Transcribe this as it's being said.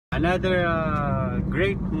Another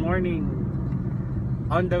great morning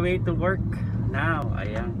on the way to work now.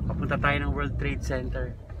 Ayan, papunta tayo ng World Trade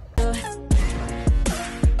Center.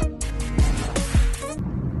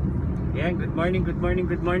 Ayan, good morning, good morning,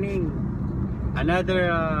 good morning.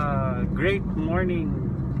 Another great morning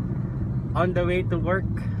on the way to work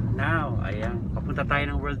now. Ayan, papunta tayo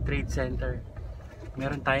ng World Trade Center.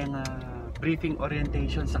 Meron tayong briefing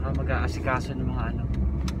orientation saka mag-aasikaso ng mga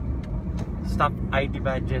stop ID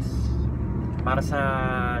badges para sa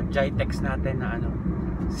GITEX natin na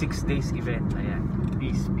 6 days event. Ayan,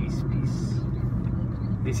 peace, peace, peace.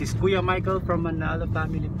 This is Kuya Michael from Manalo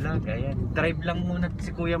Family Vlog. Ayan, drive lang muna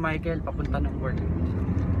si Kuya Michael papunta ng work.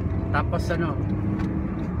 Tapos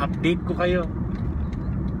update ko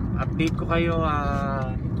kayo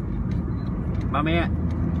mamaya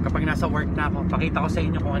kapag nasa work na ako. Pakita ko sa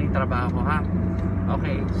inyo kung anong trabaho ko, ha.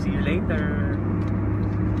 Okay, see you later.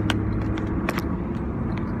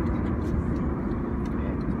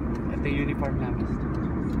 Ito yung uniform namin.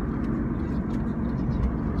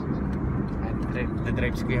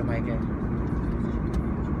 Na-drive si Kuya Michael.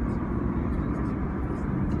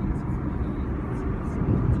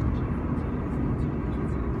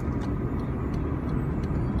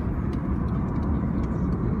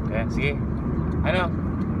 Ayan, sige.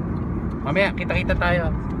 Mamaya, kita-kita tayo.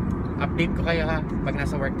 Update ko kayo, ha, pag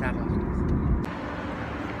nasa work na ako.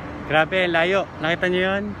 Grabe, layo. Nakita nyo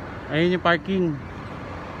yun? Ayun yung parking.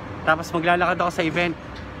 Tapos maglalakad ako sa event.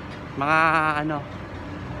 Mga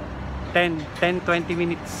 10-20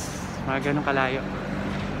 minutes. Mga ganun kalayo.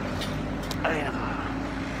 Ay, nako.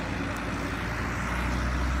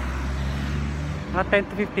 Mga 10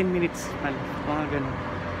 to 15 minutes. Mga ganun.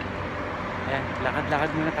 Ayan, lakad-lakad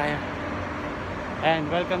muna tayo. And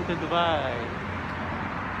welcome to Dubai.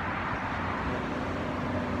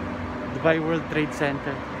 Dubai World Trade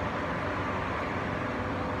Center.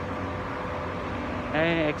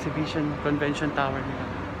 Exhibition convention tower nila.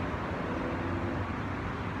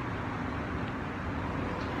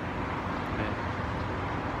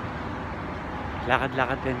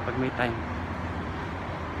 Lakad-lakad din pag may time.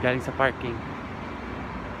 Galing sa parking.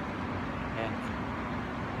 Ayan.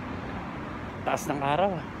 Taas ng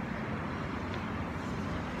araw.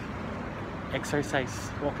 Exercise,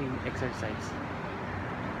 walking exercise.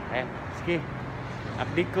 Ayan, sige.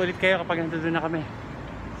 Update ko ulit kayo kapag nandun na kami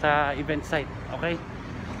sa event site. Okay?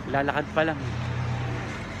 Lalakad pa lang.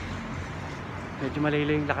 Medyo malayo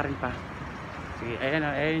yung lakarin pa. Sige, ayan,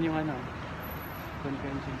 ayan yung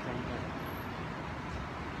convention center.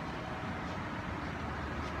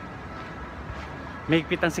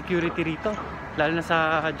 Mahigpit ang security rito, lalo na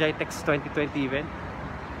sa GITEX 2020 event.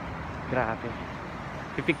 Grabe.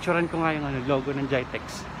 Pipicturean ko nga yung logo ng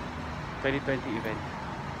GITEX 2020 event.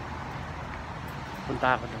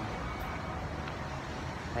 Punta ako doon.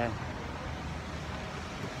 Ayan.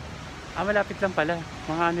 Malapit lang pala.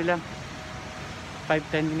 Mga lang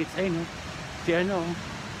 5-10 minutes. Ayun,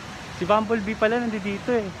 si Bumblebee pala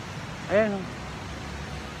nandito eh. Ayan,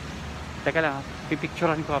 Teka lang,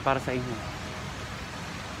 pipicturean ko para sa inyo.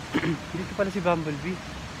 Dito pala si Bumblebee.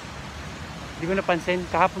 Hindi ko napansin.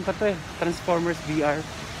 Kahapon pa to eh. Transformers VR.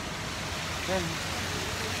 Ayan.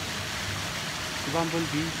 Si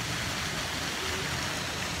Bumblebee.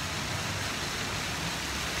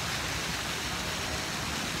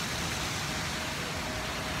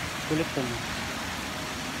 Kulit to mo.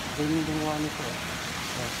 Ganyan yung gumawa nito.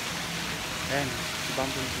 Ayan. Si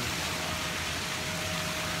Bumblebee.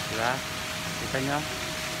 Diba? Kita nyo?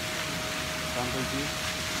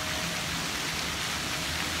 Bumblebee.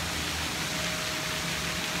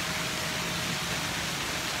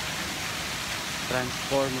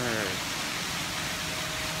 Transformers.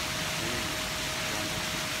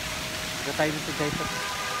 Ito tayo dito guys.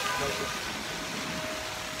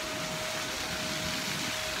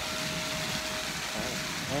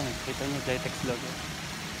 Ayan, kita nyo GITEX logo.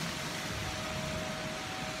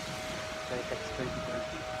 GITEX 2020.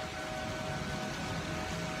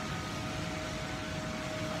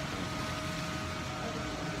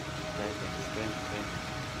 GITEX 2020.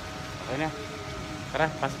 Okay na.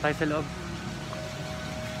 Tara, pasok tayo sa loob.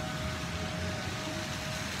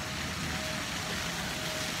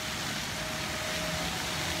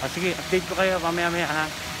 Sige, update ko kayo mamaya-maya,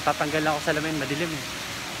 ha. Tatanggal ako sa salamin, madilim eh.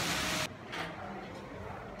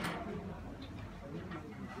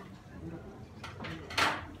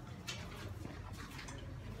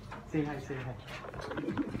 Say hi, say hi.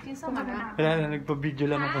 Wala na,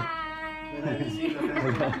 nagpa-video lang ako.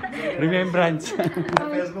 Remembrance.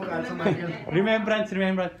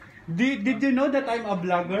 Remembrance. Did you know that I'm a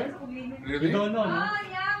vlogger? Really? You don't know, no? Oh,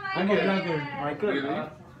 yeah, I'm a vlogger. Michael.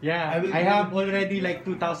 Really? Yeah, I have already like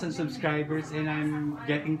 2,000 subscribers and I'm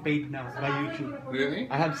getting paid now by YouTube. Really?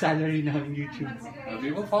 I have salary now in YouTube.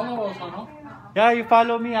 People follow us, no? Yeah, you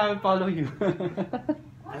follow me, I will follow you.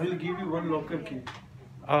 I will give you one locker key.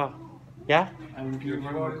 Oh, yeah? I will give You're you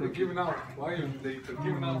one already locker key. giving out. Why you later?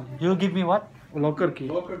 Giving out You'll give me what? Locker key.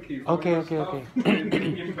 locker key. for Okay, your okay, stuff,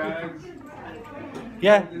 okay. in bags.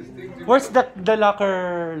 Yeah. These things. Where's the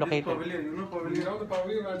locker located? Pavilion, you know You pavilion? know the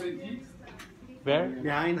pavilion where they eat? Where?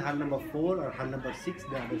 Behind hall number 4 or hall number 6,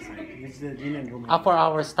 the other side, which is the gin and room. For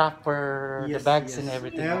our staff, for the bags and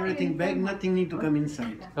everything. Everything bag, nothing need to come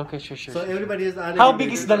inside. Okay, sure. So everybody is already. How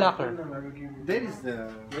big is the locker? There is the.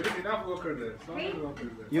 There is enough locker there. So many lockers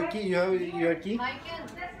there. Your key, you have your key? Michael,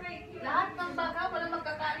 lahat ng baga, walang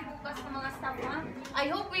magkakali bukas ng mga staff, ha? I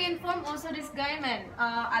hope we inform also this guy, man.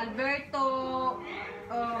 Alberto,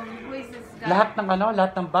 who is this guy? Lahat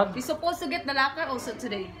ng bag? We're supposed to get the locker also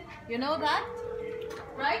today. You know that?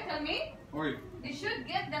 Right, tell me? Oi. We should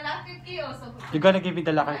get the locker key also. You gonna give me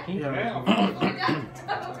the locker key? Yeah, of Oh course. my God.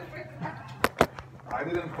 I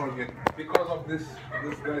didn't forget. Because of this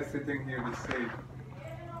guy sitting here, this safe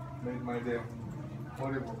made my day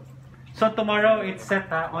horrible. So tomorrow it's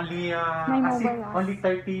set only only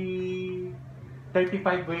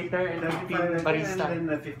 35 waiter and 15 barista. And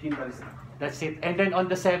then 15 barista. That's it. And then on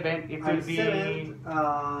the 7th it will be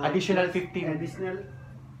additional 15.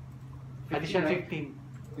 Additional 15.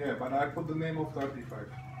 Yeah, but I put the name of 35.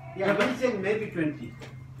 Yeah, but he's saying maybe 20.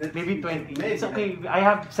 That's Maybe it. 20. Maybe. It's okay. I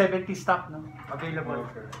have 70 stock no available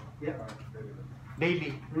Okay. Yeah. Very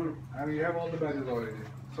good. daily. And you have all the badges already.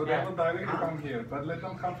 So they Yeah. will directly come here, but let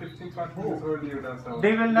them come 15-20 minutes earlier than so.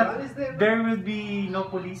 They will not. What is there? There will be no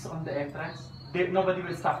police on the entrance. Nobody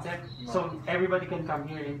will stop them. So everybody can come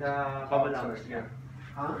here in the bubble hours. Yeah.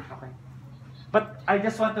 Huh? Okay. But I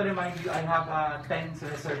just want to remind you, I have 10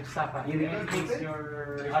 reserve staff. In case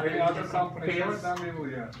your If other any other agency company fails, shows, then we will,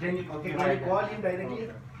 yeah. then you Okay, can can you hire call them. him directly?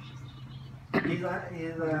 Okay. He's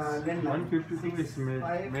landline. 152 is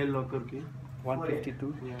Five. male locker key.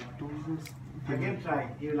 152. Yeah, 2 is Again try,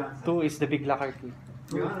 he will answer. 2 is the big locker key.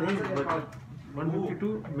 You yeah, answer the but call.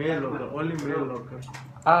 152 male locker, only male locker.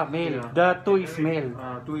 Male. Yeah. The 2 is male.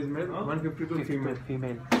 2 is male, 152 female.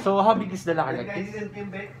 Female. So how big is the locker That like guy this? didn't came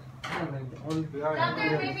back. All,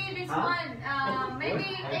 Doctor, maybe this one, maybe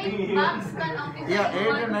 8 bucks can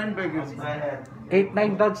occupy bags.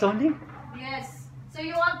 8-9 bags only? Yes. So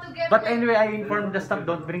you have to get But the- anyway, I informed the staff,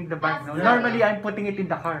 don't bring the bag. No. Normally, I'm putting it in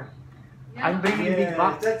the car. Yeah. I'm bringing big Yes,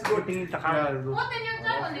 box, that's good. putting it in the yeah, car. good. Put in your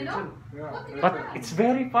car only, no? Yeah. Put in your But car. it's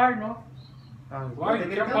very far, no? Why? They You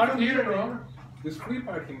can can come park from here, here, no? It's free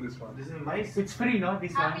parking, this one. This is nice. It's free, no?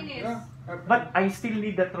 This one. Happiness. Yeah. But I still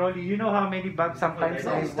need the trolley. You know how many bags sometimes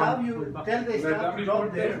No, I staff, want. you tell the Let staff them to be drop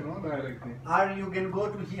put there, there. no? Directly. Or you can go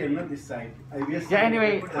to here, not this side. I guess. Yeah,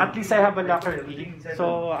 anyway, at least I have a locker key.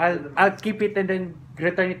 So I'll keep it and then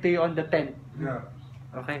return it to you on the 10th. Yeah.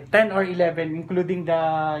 Okay? 10 or 11, including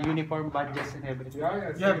the uniform badges and everything.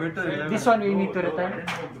 Yeah, Yeah, better 11. This one we need to return?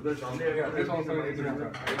 Yeah, this also needs to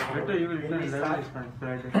return. Better you will return 11 is fine,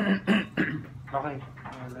 Friday. Okay.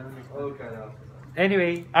 11 is fine. Okay.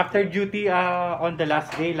 Anyway, after duty on the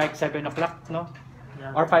last day, like 7 o'clock, no?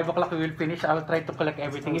 Yeah. Or 5 o'clock, we will finish. I will try to collect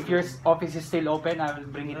everything. If your office is still open, I will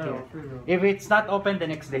bring it Yeah, here. okay, If it's not open, the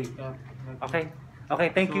next day. Yeah. Okay? Okay,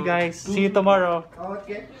 thank you So, guys. See you tomorrow.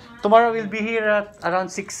 Okay. Tomorrow we'll be here at around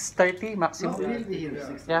 6:30 No, maximum. we'll be here.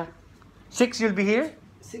 6. Yeah. 6 you'll be here?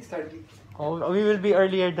 6:30. Oh, we will be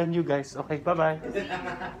earlier than you guys. Okay, bye-bye.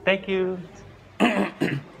 Thank you.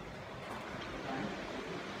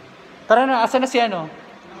 Tara na, asa na si ano?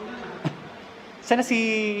 Asa na si...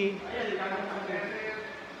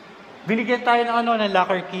 Binigyan tayo ng ano, ng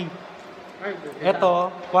locker key. Ito,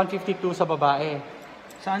 152 sa babae.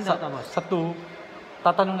 Saan daw tapos? Sa 2.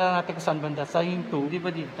 Tatanong na natin kung saan banda. Sa yung 2. Di ba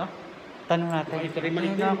dito? Tanong natin.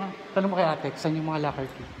 Tanong mo kay ate kung saan yung mga locker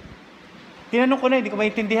key. Tinanong ko na, hindi ko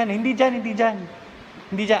maintindihan. Hindi dyan, hindi dyan.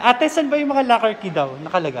 Hindi dyan. Ate, saan ba yung mga locker key daw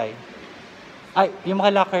nakalagay? Ay, yung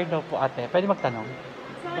mga locker daw po ate. Pwede magtanong?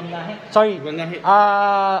 Sorry.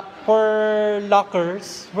 For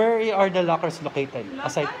lockers, where are the lockers located?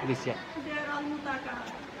 Aside this, yeah.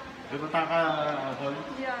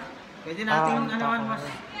 Pwede natin Ah, ano man mas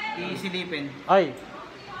isilipin. Ay.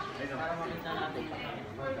 Para makita natin.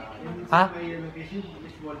 Ha?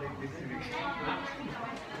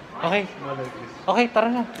 Okay. Okay, tara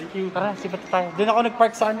na. Tara, sipat tayo. Doon ako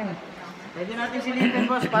nag-park sa ano eh. Pwede natin silipin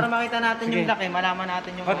boss para makita natin Sige. yung laki, malaman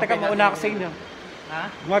natin yung Oh, teka, mauna ako sa inyo. Ha?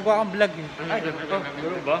 Gumagawa kang vlog eh. Ay, ito.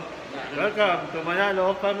 Welcome to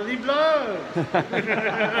Manalo Family Vlog!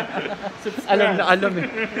 Alam na alam eh.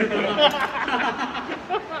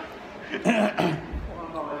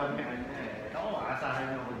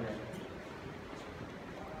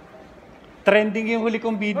 Trending yung huli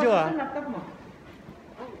kong video ah. laptop mo?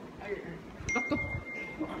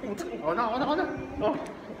 Ako na. Oh.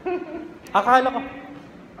 Akala ko.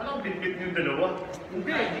 Ano ang bitbit yung dalawa?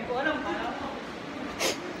 Hindi ko alam.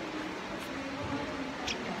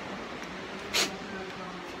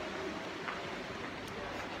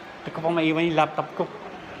 Hindi ko pang maiwan yung laptop ko.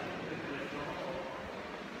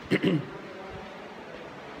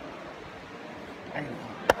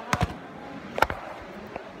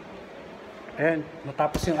 Ayan,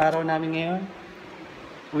 matapos yung araw namin ngayon.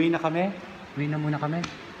 Uwi na kami. Uwi na muna kami.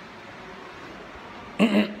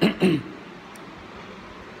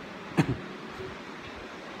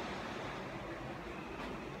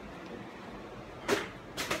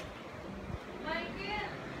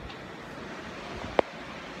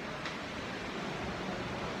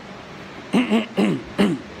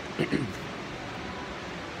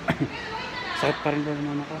 Sakit pa rin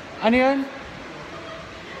naman ako. Ano yun?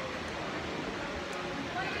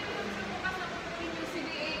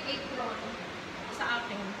 Sa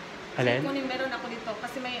akin. Alin? Kunin meron ako dito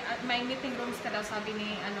kasi may meeting rooms ka daw sabi ni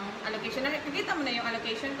allocation. Nakikita mo na yung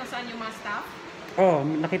allocation kung saan yung mga staff? Oo,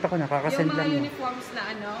 nakita ko na. Kakasend Yung mga lang mo. uniforms na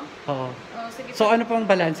Oo. Oh, sige. So ano pang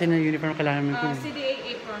balanse ng uniform kailangan namin kunin? CDA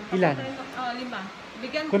apron. Ilan? 5.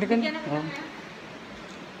 Bigyan Kunin. na kita Oh. kaya.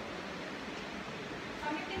 Sa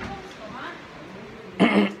meeting rooms ko, ha?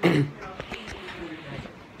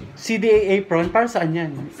 CDA apron, para saan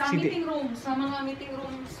yan? Sa meeting rooms, sa mga meeting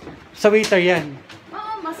rooms. Sa waiter yan.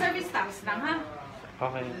 Oo, service staffs lang, ha?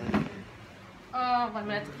 Okay. 1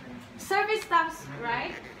 minute. Service staffs,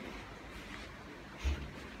 right?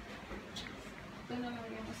 Ito naman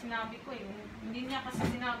yung sinabi ko eh. Hindi niya kasi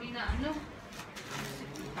sinabi na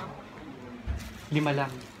 5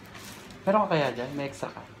 lang. Meron ka kaya dyan? May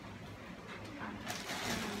extra ka?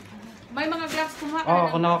 May mga gloves kumuha ka Oo,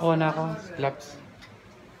 na kung nakakuha na ako. Gloves.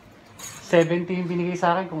 70 yung binigay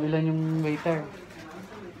sa akin kung ilan yung waiter.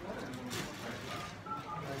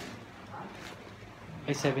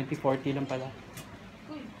 Ay, 70, 40 lang pala.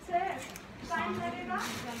 Uy, sir! Saan na rin ba?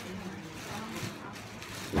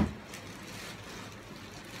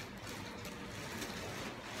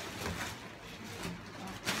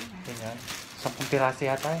 Kaya, 10 piraso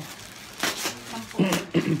yata eh.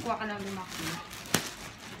 10. Kuha ka ng 5.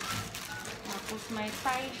 Tapos may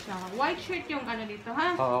tie siya. White shirt yung dito,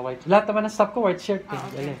 ha? Oo, white. Lahat naman ng staff ko, white shirt eh.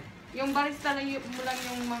 Okay. Dali. Yung barista lang mo lang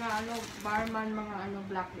yung mga barman, mga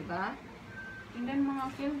black, di ba? And then mga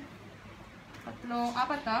kill. 4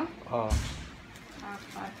 ha? Oo. 4.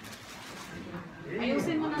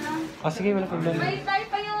 Ayusin mo na lang. Ah, sige, wala problema. May tie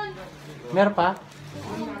pa yun. Meron pa?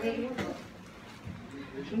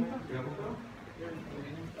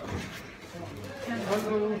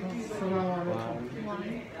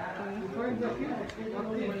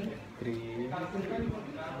 Three,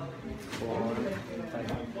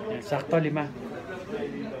 4, 5. Sakto, 5.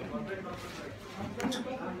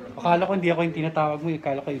 Akala ko hindi ako yung tinatawag mo,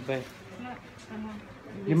 akala ko iba eh.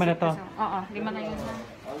 5 na to. Oo, 5 na yun na.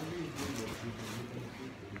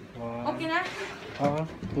 Okay na? Oo,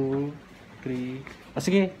 2, 3. Ah,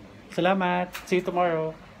 sige, salamat. See you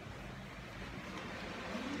tomorrow.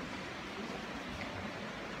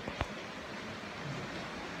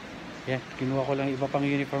 Yan, kinuha ko lang iba pang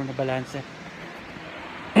uniform na balanse.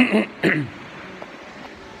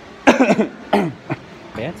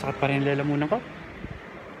 Ayan, sakit pa rin lalamunan ko.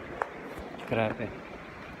 Grabe.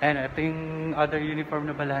 Ayan, ito yung other uniform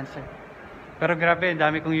na balanse. Pero grabe, ang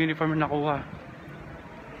dami kong uniform na nakuha.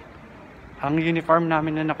 Ang uniform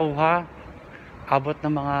namin na nakuha, abot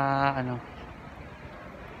ng mga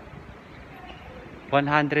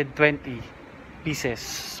 120 pieces.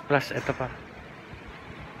 Plus ito pa.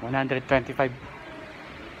 125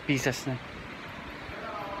 pieces na.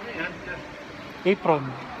 Apron.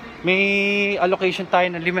 May allocation tayo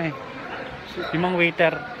ng 5 eh. 5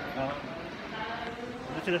 waiter.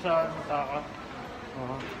 Ano sila sa Mataka?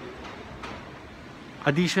 Oo.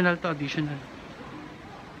 Additional to, additional.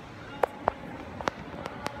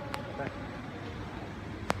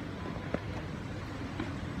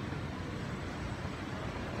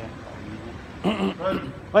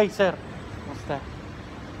 Oy, sir. Kumusta?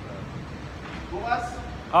 Bukas,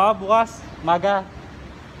 Ah, bukas. Maga.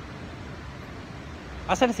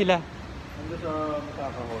 Asan na sila? Ano sa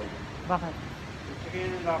Mataka Hall? Bakit? Sige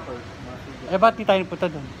yung lockers. Eh, ba't di tayo punta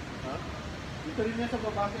doon? Ha? Dito rin yan sa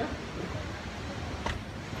baba siya?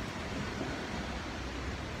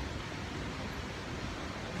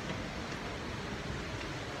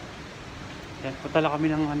 Yan, punta lang kami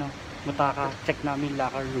ng Mataka. Check namin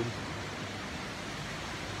locker room.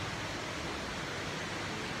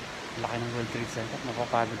 Laki ng World Trade Center.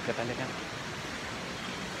 Mapapagod ka talaga.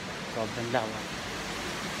 Sobrang lawak.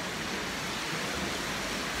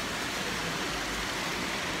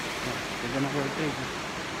 Ganda ng World Trade.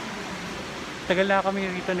 Tagal na kami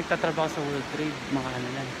rito nagtatrabaho sa World Trade. Mga ano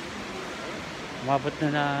na. Umabot na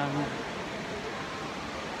ng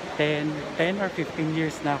 10 or 15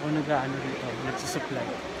 years na ako nag-ano rito. Nagsusupply.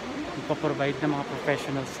 Nagpa-provide ng mga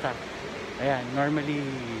professional staff. Ayan, normally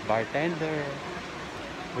bartender,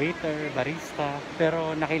 waiter, barista.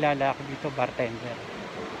 Pero nakilala ako dito bartender.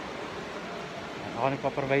 Ako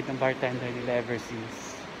nagpa-provide ng bartender nila ever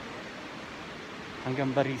since.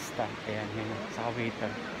 Hanggang barista. Ayan, yun. Saka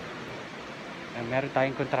waiter. Meron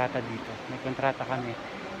tayong kontrata dito. May kontrata kami.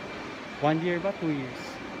 1 year ba? 2 years?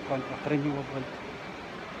 Contract renewable.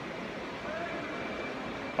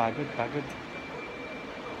 Pagod.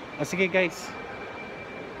 O sige guys.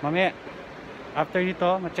 Mamaya. After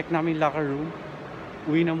nito, ma-check namin yung locker room.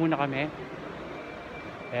 Uwi na muna kami.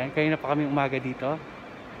 Ayan, kanina pa kami umaga dito.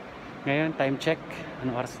 Ngayon, time check.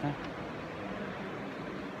 Anong oras na?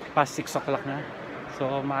 Past 6 o'clock na.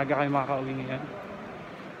 So, maaga kayo makaka-uwi ngayon.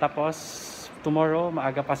 Tapos, tomorrow,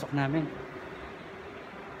 maaga pasok namin.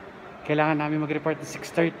 Kailangan namin mag-report at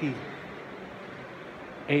 6:30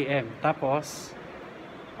 AM. Tapos,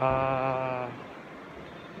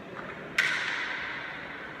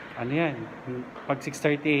 ano yan? Pag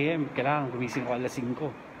 6:30 AM, kailangan gumising ko alas 5.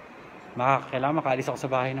 Kailangan makaalis ako sa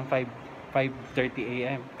bahay ng 5:30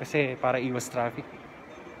 AM. Kasi para iwas traffic.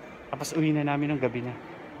 Tapos, uwi na namin ng gabi na.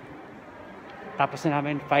 Tapos na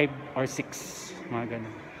namin 5 or 6. Mga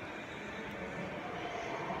ganun.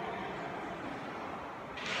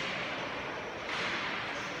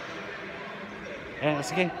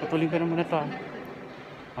 Sige, patuloy ko na muna to.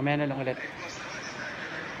 Mamaya na lang ulit.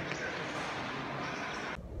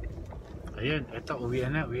 Ayun, eto, uwi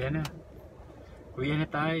na. Uwi na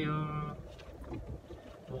tayo.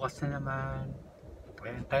 Bukas na naman.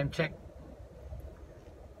 Ayan, time check.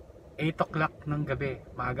 8 o'clock ng gabi.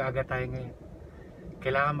 Maaga-aga tayo ngayon.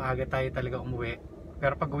 Kailangan maaga tayo talaga umuwi.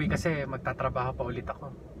 Pero pag uwi kasi, magtatrabaho pa ulit ako.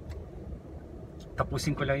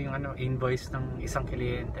 Tapusin ko lang yung invoice ng isang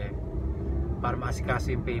kliyente para maasikaso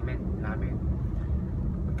yung payment namin.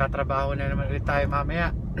 Magtatrabaho na naman ulit tayo mamaya.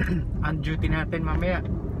 Ang duty natin mamaya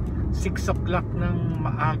 6 o'clock ng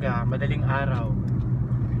maaga, madaling araw.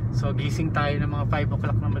 So gising tayo ng mga 5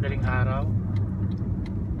 o'clock ng madaling araw.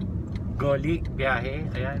 Goli, biyahe.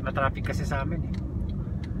 Ayan, matraffic kasi sa amin eh.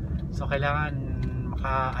 So kailangan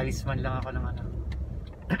makaalis man lang ako ng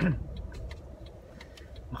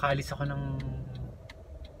makaalis ako ng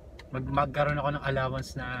magkaroon ako ng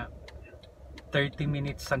allowance na 30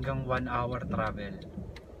 minutes hanggang 1 hour travel.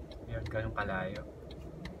 Yan, ganun kalayo.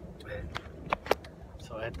 Ayan.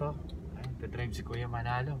 So eto, drive si Kuya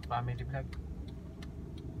Manalo, family vlog.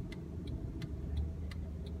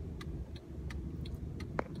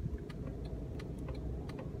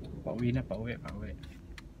 Pauwi na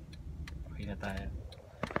tayo.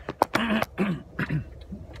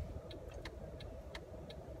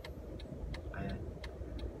 Ayan.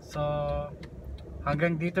 So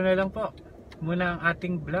hanggang dito na lang po muna ang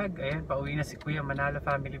ating vlog. Ayan, pauwi na si Kuya Manalo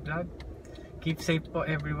family vlog. Keep safe po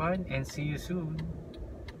everyone and see you soon.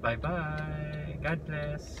 Bye bye. God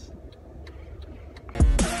bless.